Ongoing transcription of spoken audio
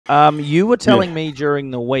You were telling me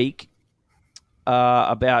during the week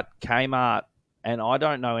about Kmart, and I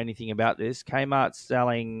don't know anything about this. Kmart's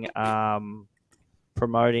selling,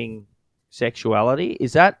 promoting sexuality.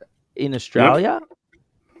 Is that in Australia?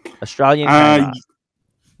 Yep. Australian Kmart?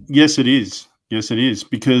 Yes, it is. Yes, it is.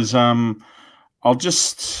 Because I'll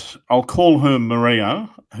call her Maria,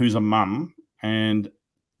 who's a mum, and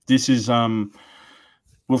this is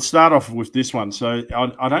we'll start off with this one. So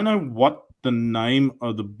I don't know what the name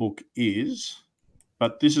of the book is,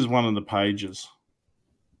 but this is one of the pages.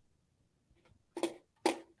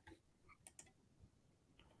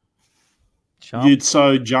 You'd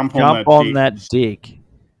jump on that dick.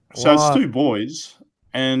 So it's two boys,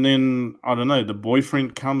 and then I don't know, the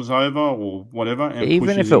boyfriend comes over or whatever, and even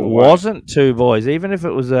pushes if it him away. wasn't two boys, even if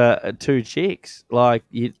it was two chicks, like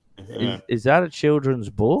is that a children's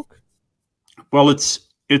book? Well, it's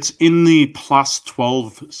in the plus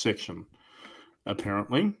 12 section,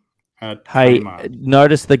 apparently. At Kmart.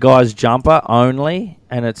 Notice the guy's jumper only,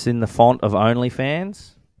 and it's in the font of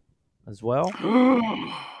OnlyFans as well.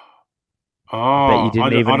 I bet you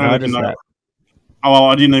didn't even notice that. Oh,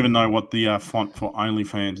 I didn't even know what the font for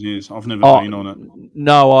OnlyFans is. I've never been on it.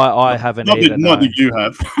 No, I haven't either. Not that you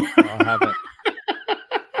have. I haven't.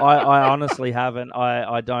 I honestly haven't.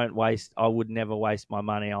 I don't waste. I would never waste my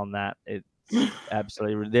money on that. It's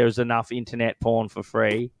absolutely. There's enough internet porn for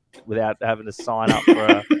free without having to sign up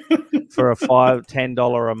for a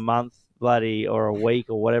 $5-10 a month bloody or a week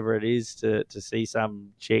or whatever it is to see some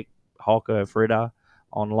chick hock her fritter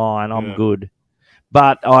online. I'm good.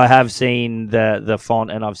 But I have seen the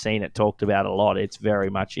font, and I've seen it talked about a lot. It's very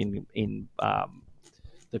much in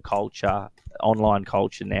the culture, online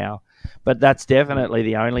culture now. But that's definitely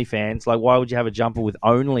the OnlyFans. Like, why would you have a jumper with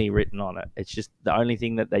 "only" written on it? It's just the only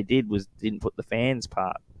thing that they did was didn't put the fans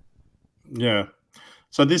part. Yeah.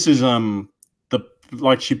 So this is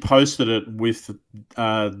she posted it with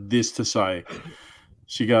this to say.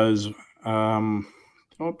 She goes, I'll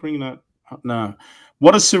bring that up. No.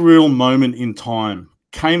 What a surreal moment in time.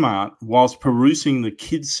 Kmart, whilst perusing the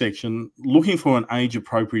kids section, looking for an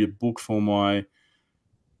age-appropriate book for my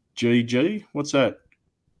GG. What's that?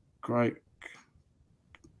 Great.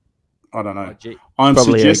 I don't know. I'm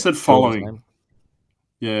suggested following.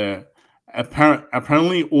 Yeah.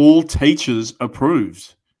 Apparently all teachers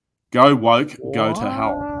approved. Go woke, go to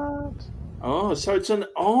hell. Oh, so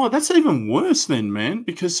that's even worse then, man,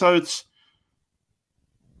 because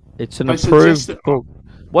it's an approved book.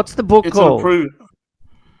 What's the book called?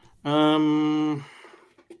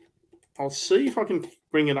 I'll see if I can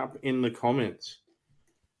bring it up in the comments.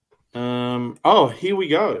 Here we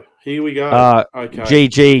go. Okay.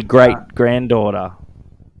 GG, great granddaughter.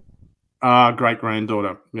 Great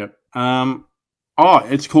granddaughter. Yep.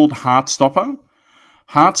 It's called Heartstopper.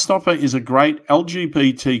 Heartstopper is a great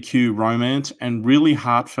LGBTQ romance and really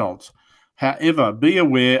heartfelt. However, be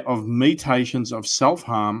aware of mutations of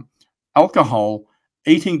self-harm, alcohol,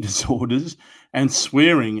 eating disorders, and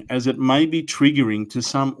swearing, as it may be triggering to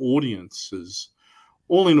some audiences.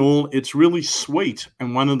 All in all, it's really sweet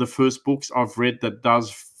and one of the first books I've read that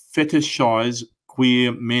does fetishize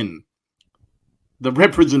queer men. The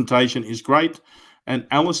representation is great, and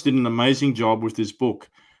Alice did an amazing job with this book.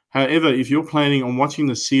 However, if you're planning on watching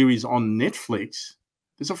the series on Netflix,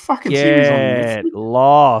 there's a fucking series on Netflix.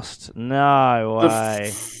 Lost. No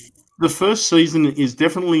way. The first season is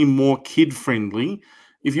definitely more kid-friendly.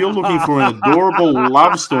 If you're looking for an adorable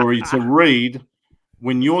love story to read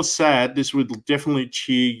when you're sad, this would definitely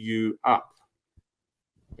cheer you up.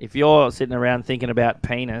 If you're sitting around thinking about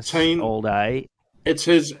penis all day. It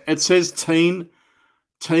says teen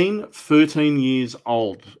 13 years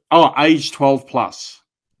old. Oh, age 12 plus.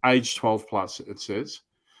 Age 12 plus, it says.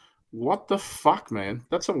 What the fuck, man?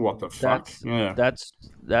 That's a what the fuck.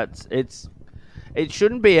 It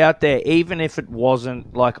shouldn't be out there, even if it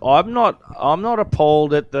wasn't. Like, I'm not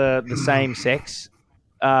appalled at the same sex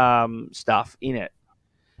stuff in it.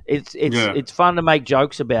 It's fun to make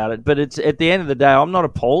jokes about it, but it's at the end of the day, I'm not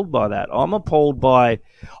appalled by that. I'm appalled by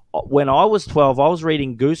when I was 12, I was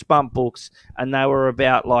reading Goosebump books, and they were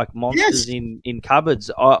about like monsters in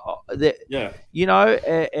cupboards. You know,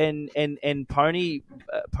 and Pony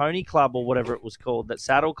Club or whatever it was called, that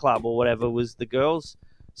Saddle Club or whatever was the girls'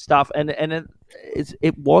 stuff, and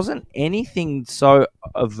it wasn't anything so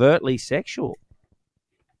overtly sexual.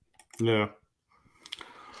 Yeah.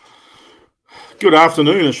 Good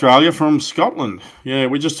afternoon, Australia, from Scotland. Yeah,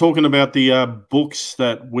 we're just talking about the books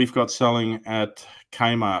that we've got selling at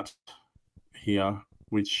Kmart here,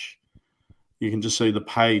 which you can just see the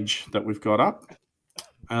page that we've got up.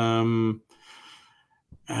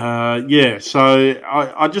 Yeah, so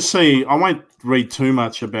I just see. I won't read too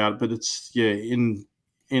much about it, but it's in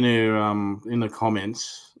the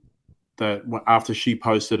comments that after she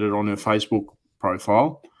posted it on her Facebook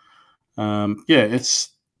profile,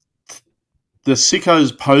 it's the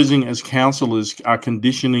sickos posing as counselors are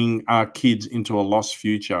conditioning our kids into a lost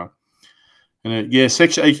future. And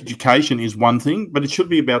sex education is one thing, but it should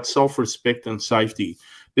be about self-respect and safety.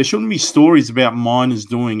 There shouldn't be stories about minors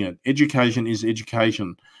doing it. Education is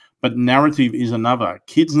education, but narrative is another.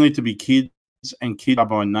 Kids need to be kids, and kids are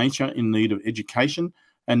by nature in need of education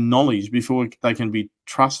and knowledge before they can be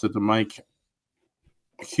trusted to make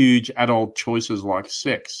huge adult choices like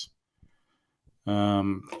sex.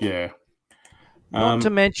 Not to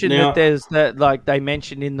mention now, that there's that, like they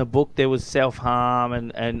mentioned in the book, there was self-harm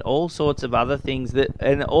and all sorts of other things that,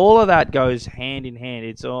 and all of that goes hand in hand.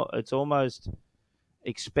 It's almost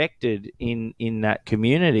expected in that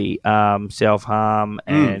community, self-harm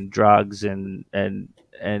and drugs and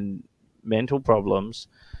mental problems.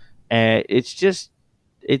 And it's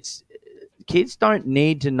kids don't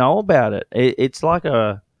need to know about it. It's like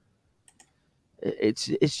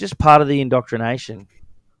it's just part of the indoctrination.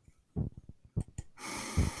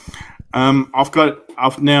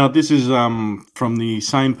 Now this is from the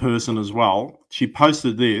same person as well. She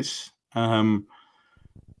posted this. That's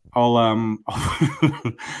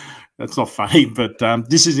not funny, but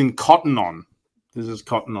this is in Cotton-On. This is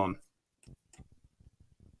Cotton-On.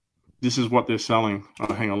 This is what they're selling.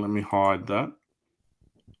 Oh, hang on, let me hide that.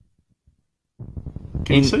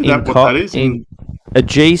 Can you see that? What that is? A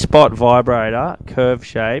G-spot vibrator, curve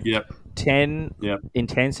shape. Yep. 10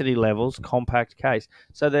 intensity levels, compact case.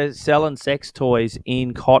 So they're selling sex toys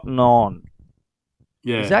in Cotton-On.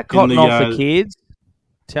 Yeah. Is that Cotton-On for kids?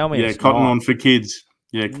 Tell me it's Cotton-On not. for kids.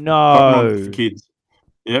 Yeah. No. Cotton-On for kids.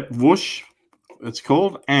 Yep. Whoosh, it's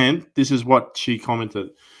called. And this is what she commented.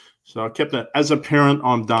 So I kept it. As a parent,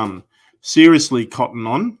 I'm done. Seriously,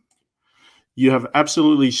 Cotton-On. You have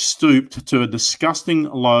absolutely stooped to a disgusting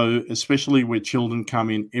low, especially where children come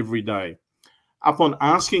in every day. Upon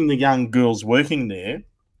asking the young girls working there,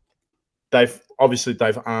 they've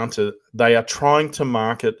answered they are trying to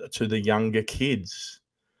market to the younger kids.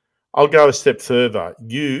 I'll go a step further.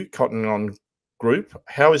 You, Cotton-On Group,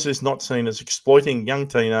 how is this not seen as exploiting young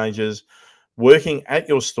teenagers working at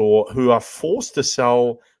your store who are forced to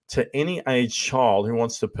sell to any age child who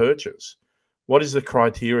wants to purchase? What is the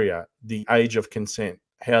criteria? The age of consent.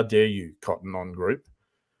 How dare you, Cotton-On Group?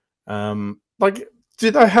 Do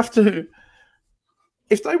they have to...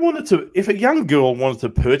 If a young girl wanted to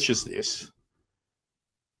purchase this,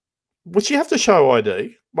 would she have to show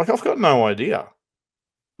ID? Like, I've got no idea.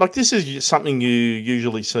 Like, this is something you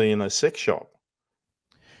usually see in a sex shop.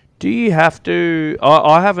 Do you have to?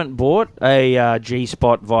 I haven't bought a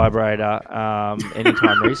G-spot vibrator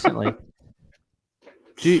anytime recently.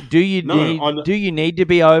 Do you need to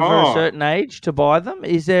be over a certain age to buy them?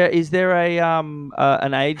 Is there a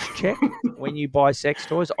an age check when you buy sex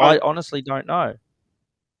toys? I honestly don't know.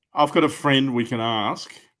 I've got a friend we can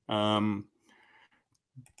ask,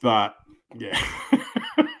 but yeah.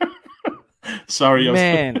 Sorry,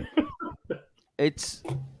 man. It's.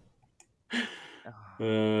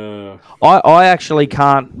 I actually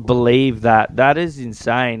can't believe that. That is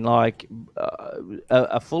insane. Like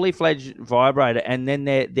a fully fledged vibrator, and then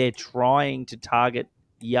they're trying to target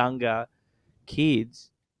younger kids.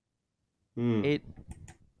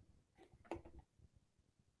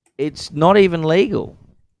 It's not even legal.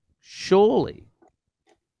 Surely.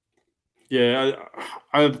 Yeah,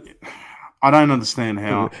 I don't understand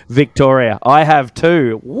how. Victoria, I have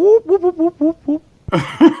too. Whoop, whoop, whoop, whoop, whoop, whoop.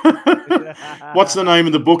 What's the name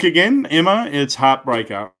of the book again, Emma? It's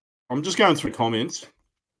Heartbreaker. I'm just going through comments.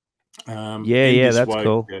 That's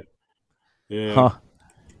cool. Yeah. Huh.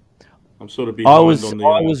 I'm sort of behind on the...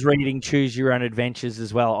 I was reading Choose Your Own Adventures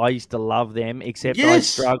as well. I used to love them, except I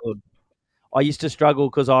struggled. I used to struggle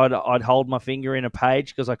because I'd hold my finger in a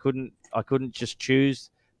page because I couldn't just choose.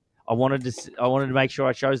 I wanted to make sure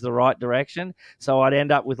I chose the right direction, so I'd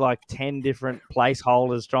end up with like 10 different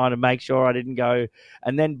placeholders trying to make sure I didn't go.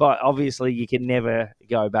 And then, but obviously, you can never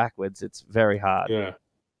go backwards. It's very hard. Yeah.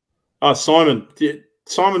 Oh, Simon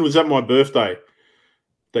was at my birthday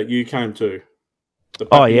that you came to.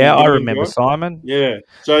 Oh yeah, I remember Simon. Yeah.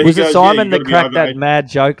 So was it Simon that cracked that mad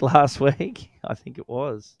joke last week? I think it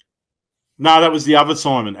was. No, that was the other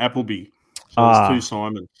Simon, Appleby. So there's two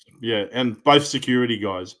Simons. Yeah, and both security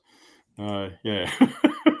guys. Yeah.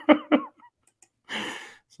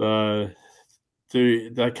 So, do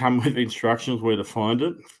they come with instructions where to find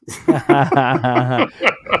it?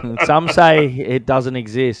 Some say it doesn't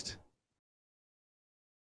exist.